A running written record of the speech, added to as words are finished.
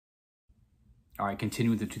All right,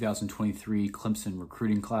 continuing with the 2023 Clemson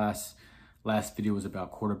recruiting class. Last video was about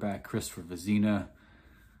quarterback Christopher Vezina,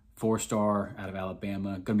 4-star out of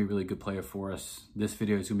Alabama. Going to be a really good player for us. This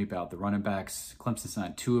video is going to be about the running backs. Clemson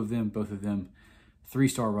signed 2 of them, both of them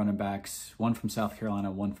 3-star running backs, one from South Carolina,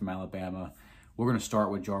 one from Alabama. We're going to start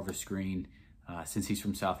with Jarvis Green, since he's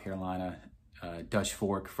from South Carolina, Dutch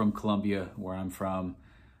Fork, from Columbia, where I'm from,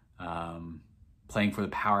 playing for the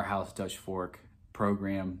powerhouse Dutch Fork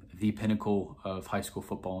program, the pinnacle of high school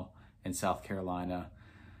football in South Carolina.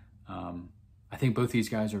 I think both these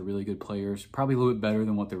guys are really good players, probably a little bit better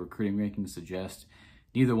than what the recruiting rankings suggest.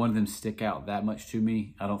 Neither one of them stick out that much to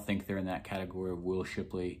me. I don't think they're in that category of Will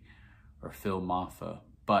Shipley or Phil Maffa,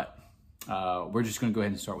 but we're just going to go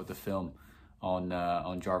ahead and start with the film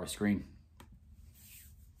on Jarvis Green.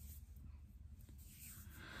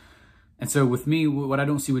 And so with me, what I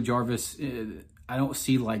don't see with Jarvis, I don't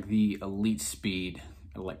see like the elite speed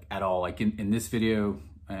like at all. Like in this video,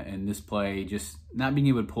 in this play, just not being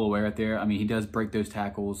able to pull away right there. I mean, he does break those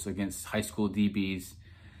tackles against high school DBs,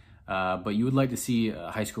 but you would like to see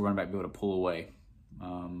a high school running back be able to pull away.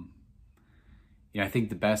 I think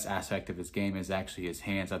the best aspect of his game is actually his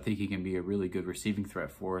hands. I think he can be a really good receiving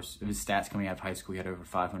threat for us. His stats coming out of high school, he had over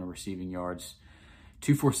 500 receiving yards.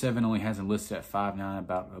 247 only has him listed at 5'9",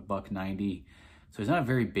 about $190. So he's not a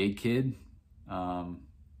very big kid.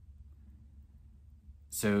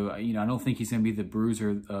 So, I don't think he's going to be the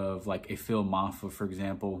bruiser of like a Phil Maffa, for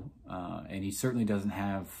example. And he certainly doesn't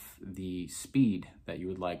have the speed that you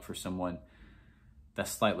would like for someone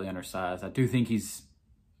that's slightly undersized. I do think he's,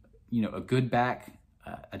 a good back.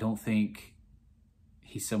 I don't think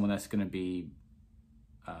he's someone that's going to be,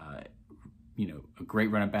 a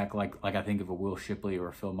great running back like I think of a Will Shipley or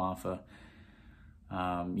a Phil Maffa.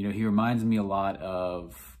 He reminds me a lot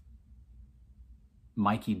of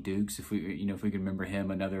Mikey Dukes, if we can remember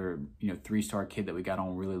him, another 3-star kid that we got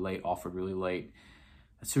on really late, offered really late.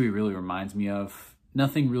 That's who he really reminds me of.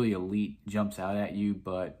 Nothing really elite jumps out at you,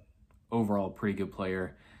 but overall a pretty good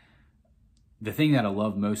player. The thing that I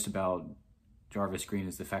love most about Jarvis Green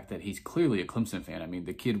is the fact that he's clearly a Clemson fan. I mean,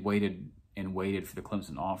 the kid waited and waited for the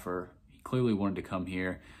Clemson offer. He clearly wanted to come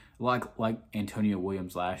here. Like Antonio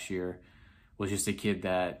Williams last year, was just a kid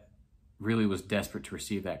that really was desperate to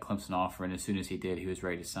receive that Clemson offer, and as soon as he did, he was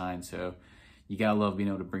ready to sign. So you gotta love being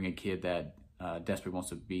able to bring a kid that desperately wants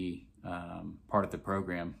to be part of the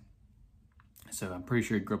program. So I'm pretty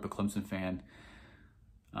sure he grew up a Clemson fan.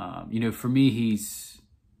 For me,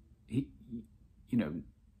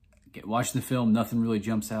 watching the film, nothing really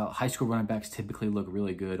jumps out. High school running backs typically look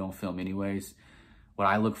really good on film anyways. What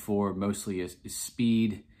I look for mostly is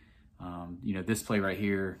speed. This play right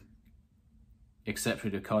here,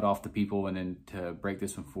 exceptionally to cut off the people and then to break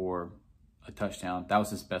this one for a touchdown. That was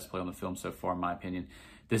his best play on the film so far, in my opinion.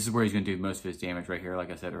 This is where he's going to do most of his damage right here, like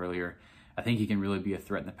I said earlier. I think he can really be a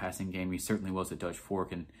threat in the passing game. He certainly was at Dutch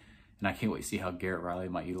Fork, and I can't wait to see how Garrett Riley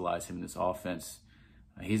might utilize him in this offense.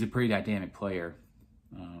 He's a pretty dynamic player.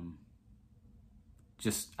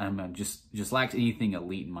 Just lacks anything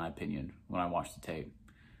elite, in my opinion, when I watched the tape.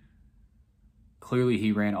 Clearly,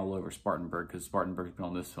 he ran all over Spartanburg because Spartanburg's been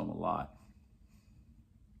on this film a lot.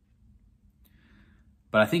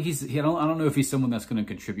 But I think I don't know if he's someone that's going to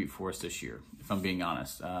contribute for us this year, if I'm being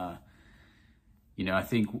honest. I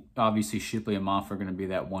think obviously Shipley and Maffa are going to be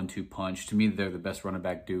that 1-2 punch. To me, they're the best running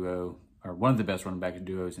back duo, or one of the best running back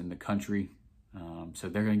duos in the country. So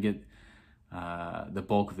they're going to get the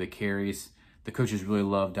bulk of the carries. The coaches really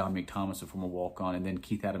love Dominic Thomas, a former walk-on, and then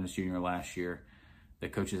Keith Adams Jr. last year. The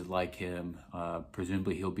coaches like him.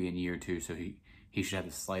 Presumably he'll be in year 2, so he should have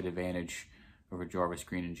a slight advantage over Jarvis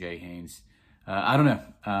Green and Jay Haynes. I don't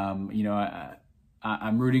know.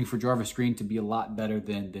 I'm rooting for Jarvis Green to be a lot better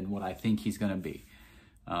than what I think he's going to be.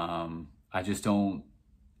 I just don't.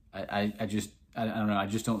 I don't know. I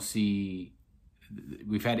just don't see.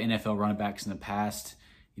 We've had NFL running backs in the past.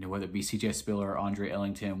 Whether it be C.J. Spiller, Andre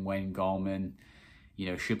Ellington, Wayne Gallman,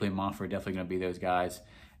 Shipley and Maffa are definitely going to be those guys.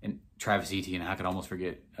 And Travis Etienne, I could almost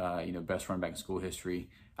forget, best running back in school history.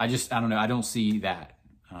 I don't know. I don't see that.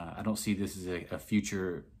 I don't see this as a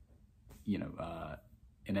future,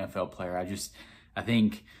 NFL player. I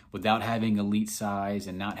think without having elite size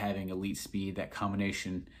and not having elite speed, that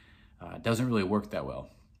combination doesn't really work that well.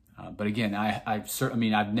 But again,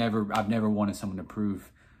 I've never wanted someone to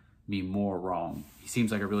prove me more wrong. He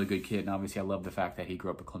seems like a really good kid, and obviously I love the fact that he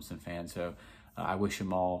grew up a Clemson fan. So I wish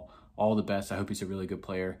him all the best. I hope he's a really good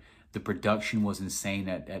player. The production was insane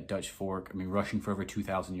at Dutch Fork. I mean, rushing for over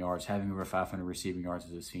 2,000 yards, having over 500 receiving yards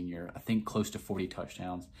as a senior. I think close to 40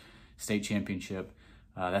 touchdowns. State championship.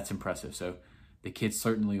 That's impressive. So The kid's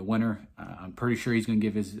certainly a winner. I'm pretty sure he's going to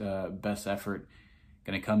give his best effort,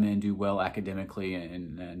 going to come in, do well academically,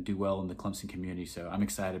 and do well in the Clemson community. So I'm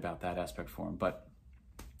excited about that aspect for him. But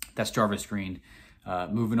that's Jarvis Green.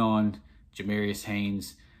 Moving on, Jamarius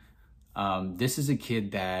Haynes. This is a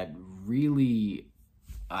kid that really,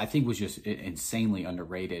 I think, was just insanely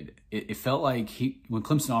underrated. It felt like when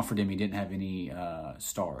Clemson offered him, he didn't have any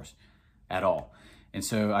stars at all. And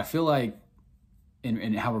so I feel like,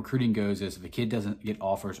 and how recruiting goes is if a kid doesn't get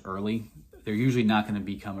offers early, they're usually not going to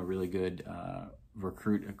become a really good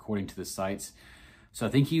recruit according to the sites. So I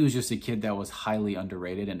think he was just a kid that was highly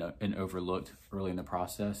underrated and overlooked early in the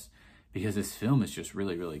process because his film is just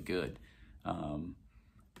really, really good.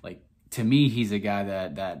 Like, to me, he's a guy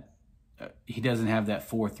that he doesn't have that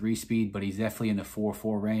 4.3 speed, but he's definitely in the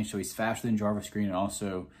 4.4 range. So he's faster than Jarvis Green and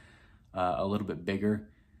also a little bit bigger.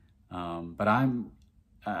 But I'm,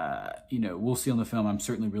 we'll see on the film. I'm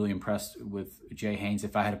certainly really impressed with Jay Haynes.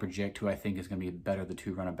 If I had to project who I think is going to be better of the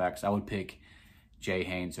two running backs, I would pick Jay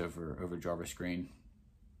Haynes over Jarvis Green.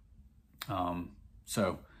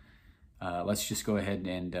 Let's just go ahead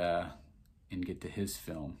and get to his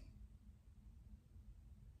film.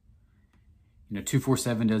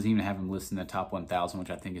 247 doesn't even have him listed in the top 1,000, which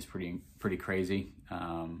I think is pretty crazy.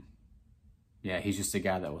 Yeah, he's just a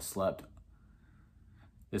guy that was slept.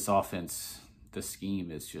 This offense, the scheme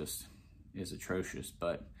is atrocious,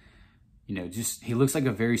 but he looks like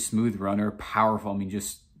a very smooth runner, powerful. I mean,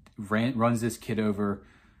 just runs this kid over,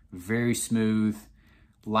 very smooth.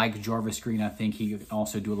 Like Jarvis Green, I think he can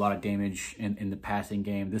also do a lot of damage in the passing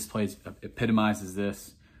game. This play epitomizes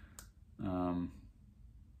this.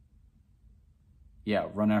 Yeah,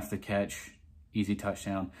 run after the catch, easy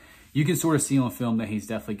touchdown. You can sort of see on film that he's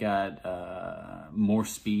definitely got more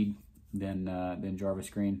speed than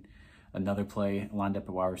Jarvis Green. Another play, lined up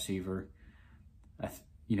a wide receiver.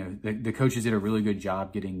 The coaches did a really good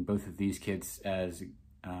job getting both of these kids as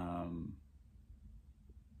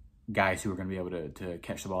guys who are going to be able to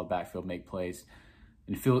catch the ball in the backfield, make plays.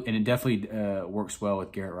 And it definitely works well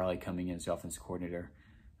with Garrett Riley coming in as the offensive coordinator.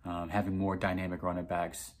 Having more dynamic running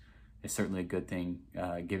backs is certainly a good thing,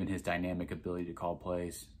 given his dynamic ability to call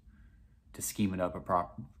plays, to scheme it up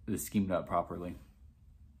properly.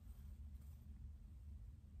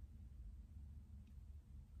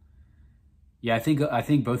 Yeah, I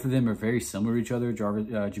think both of them are very similar to each other.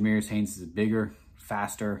 Jamarius Haynes is bigger,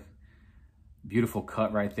 faster, beautiful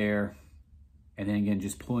cut right there, and then again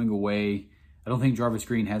just pulling away. I don't think Jarvis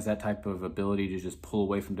Green has that type of ability to just pull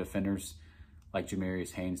away from defenders like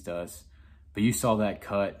Jamarius Haynes does. But you saw that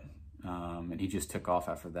cut, and he just took off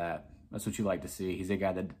after that. That's what you like to see. He's a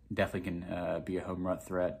guy that definitely can be a home run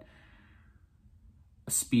threat.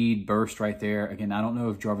 A speed burst right there. Again, I don't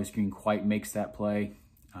know if Jarvis Green quite makes that play,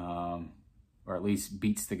 or at least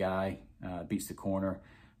beats the guy, beats the corner.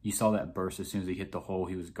 You saw that burst as soon as he hit the hole,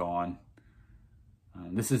 he was gone.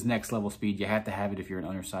 This is next level speed. You have to have it if you're an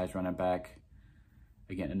undersized running back.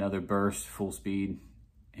 Again, another burst, full speed.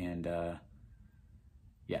 And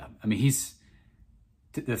yeah, I mean,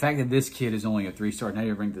 the fact that this kid is only a 3-star, not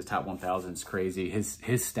even ranked in the top 1,000 is crazy. His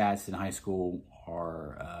stats in high school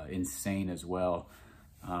are insane as well.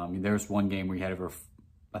 There's one game where he had over,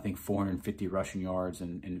 I think, 450 rushing yards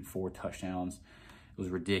and 4 touchdowns. It was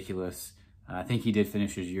ridiculous. I think he did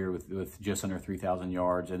finish his year with just under 3,000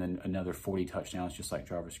 yards and then another 40 touchdowns, just like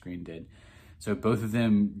Jarvis Green did. So both of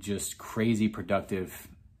them just crazy productive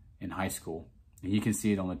in high school. And you can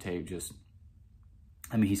see it on the tape.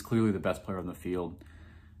 I mean, he's clearly the best player on the field.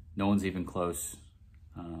 No one's even close.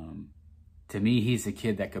 To me, he's a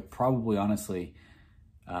kid that could probably, honestly,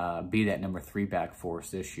 be that number 3 back for us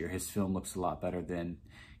this year. His film looks a lot better than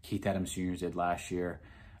Keith Adams Jr. did last year.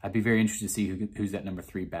 I'd be very interested to see who's that number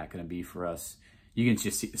 3 back going to be for us. You can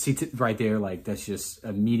just see right there, like, that's just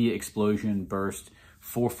immediate explosion, burst,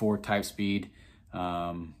 4.4 type speed.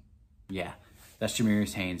 Yeah, that's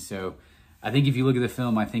Jamarius Haynes. So I think if you look at the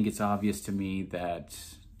film, I think it's obvious to me that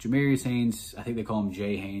Jamarius Haynes, I think they call him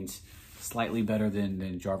Jay Haynes, slightly better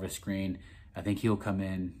than Jarvis Green. I think he'll come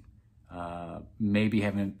in, maybe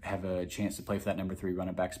have a chance to play for that number 3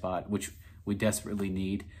 running back spot, which we desperately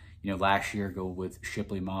need. Last year, go with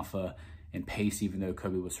Shipley, Maffa, and Pace, even though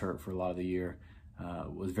Kobe was hurt for a lot of the year.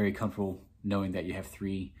 Was very comfortable knowing that you have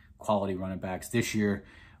 3 quality running backs. This year,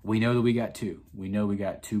 we know that we got 2. We know we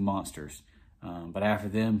got 2 monsters. But after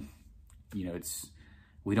them,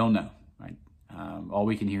 we don't know, right? All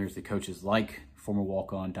we can hear is the coaches like former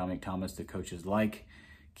walk-on Dominic Thomas, the coaches like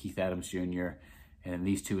Keith Adams Jr., and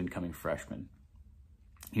these 2 incoming freshmen.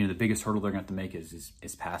 The biggest hurdle they're going to have to make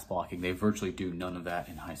is pass blocking. They virtually do none of that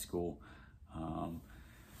in high school.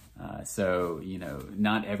 So, you know,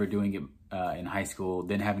 not ever doing it in high school,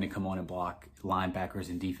 then having to come on and block linebackers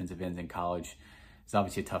and defensive ends in college is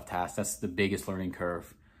obviously a tough task. That's the biggest learning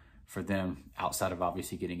curve for them outside of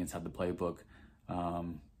obviously getting inside the playbook.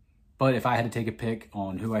 But if I had to take a pick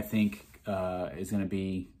on who I think is going to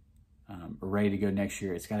be ready to go next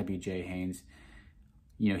year, it's got to be Jay Haynes.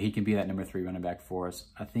 You know, he can be that number 3 running back for us.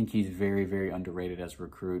 I think he's very, very underrated as a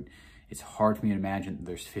recruit. It's hard for me to imagine that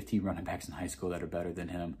there's 50 running backs in high school that are better than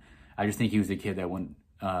him. I just think he was a kid that went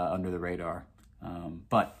under the radar.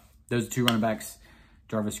 But those 2 running backs,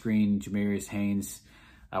 Jarvis Green, Jamarius Haynes.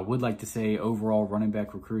 I would like to say overall running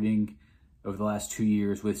back recruiting over the last 2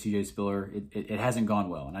 years with CJ Spiller, it hasn't gone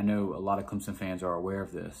well. And I know a lot of Clemson fans are aware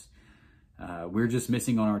of this. We're just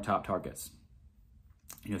missing on our top targets.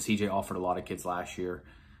 You know, CJ offered a lot of kids last year.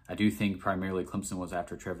 I do think primarily Clemson was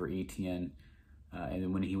after Trevor Etienne. And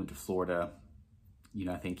then when he went to Florida, you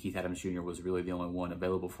know, I think Keith Adams Jr. was really the only one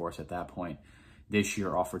available for us at that point. This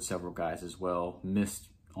year offered several guys as well. Missed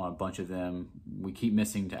on a bunch of them. We keep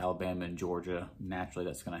missing to Alabama and Georgia. Naturally,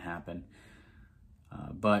 that's going to happen.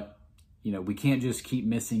 But, you know, we can't just keep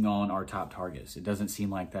missing on our top targets. It doesn't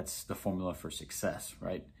seem like that's the formula for success,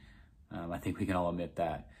 right? I think we can all admit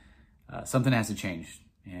that. Something has to change.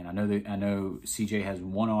 And I know CJ has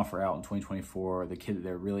one offer out in 2024. The kid that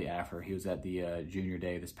they're really after, he was at the junior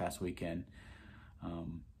day this past weekend.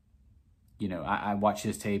 You know, I watched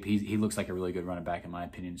his tape. He looks like a really good running back in my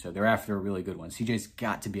opinion. So they're after a really good one. CJ's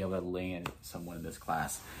got to be able to land someone in this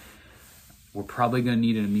class. We're probably going to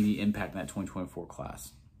need an immediate impact in that 2024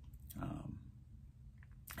 class.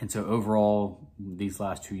 And so overall, these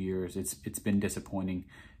last 2 years, it's been disappointing.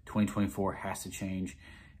 2024 has to change.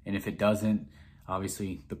 And if it doesn't,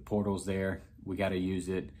 obviously the portal's there. We got to use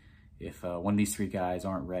it. If one of these 3 guys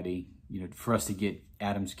aren't ready, you know, for us to get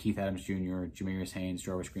Keith Adams Jr., Jamarius Haynes,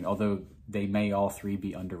 Jarvis Green, although they may all 3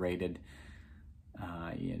 be underrated,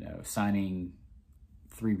 you know, signing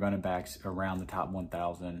 3 running backs around the top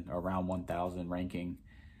 1,000, around 1,000 ranking,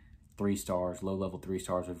 3 stars, low-level 3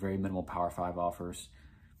 stars with very minimal Power 5 offers.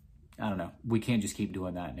 I don't know. We can't just keep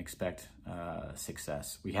doing that and expect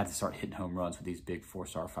success. We have to start hitting home runs with these big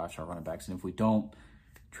 4-star, 5-star running backs. And if we don't,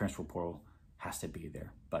 transfer portal has to be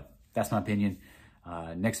there. But that's my opinion.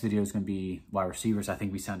 Next video is going to be wide receivers. I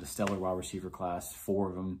think we signed a stellar wide receiver class, 4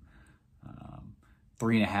 of them.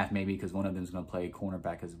 3.5 maybe, because one of them is going to play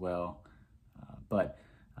cornerback as well. But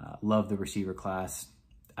love the receiver class.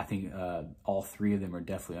 I think all 3 of them are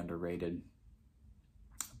definitely underrated.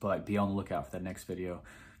 But be on the lookout for that next video.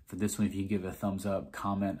 For this one, if you can give it a thumbs up,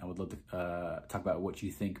 comment. I would love to talk about what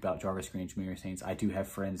you think about Jarvis Green and Jamarius Haynes. I do have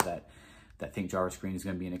friends that think Jarvis Green is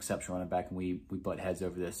going to be an exceptional running back, and we butt heads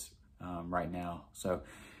over this right now. So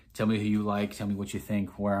tell me who you like. Tell me what you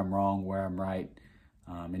think, where I'm wrong, where I'm right.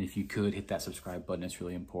 And if you could, hit that subscribe button. It's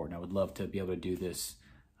really important. I would love to be able to do this,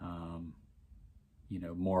 you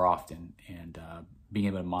know, more often. And being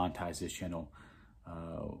able to monetize this channel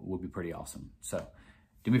would be pretty awesome. So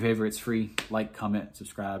do me a favor, it's free. Like, comment,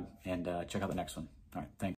 subscribe, and check out the next one. All right, thanks.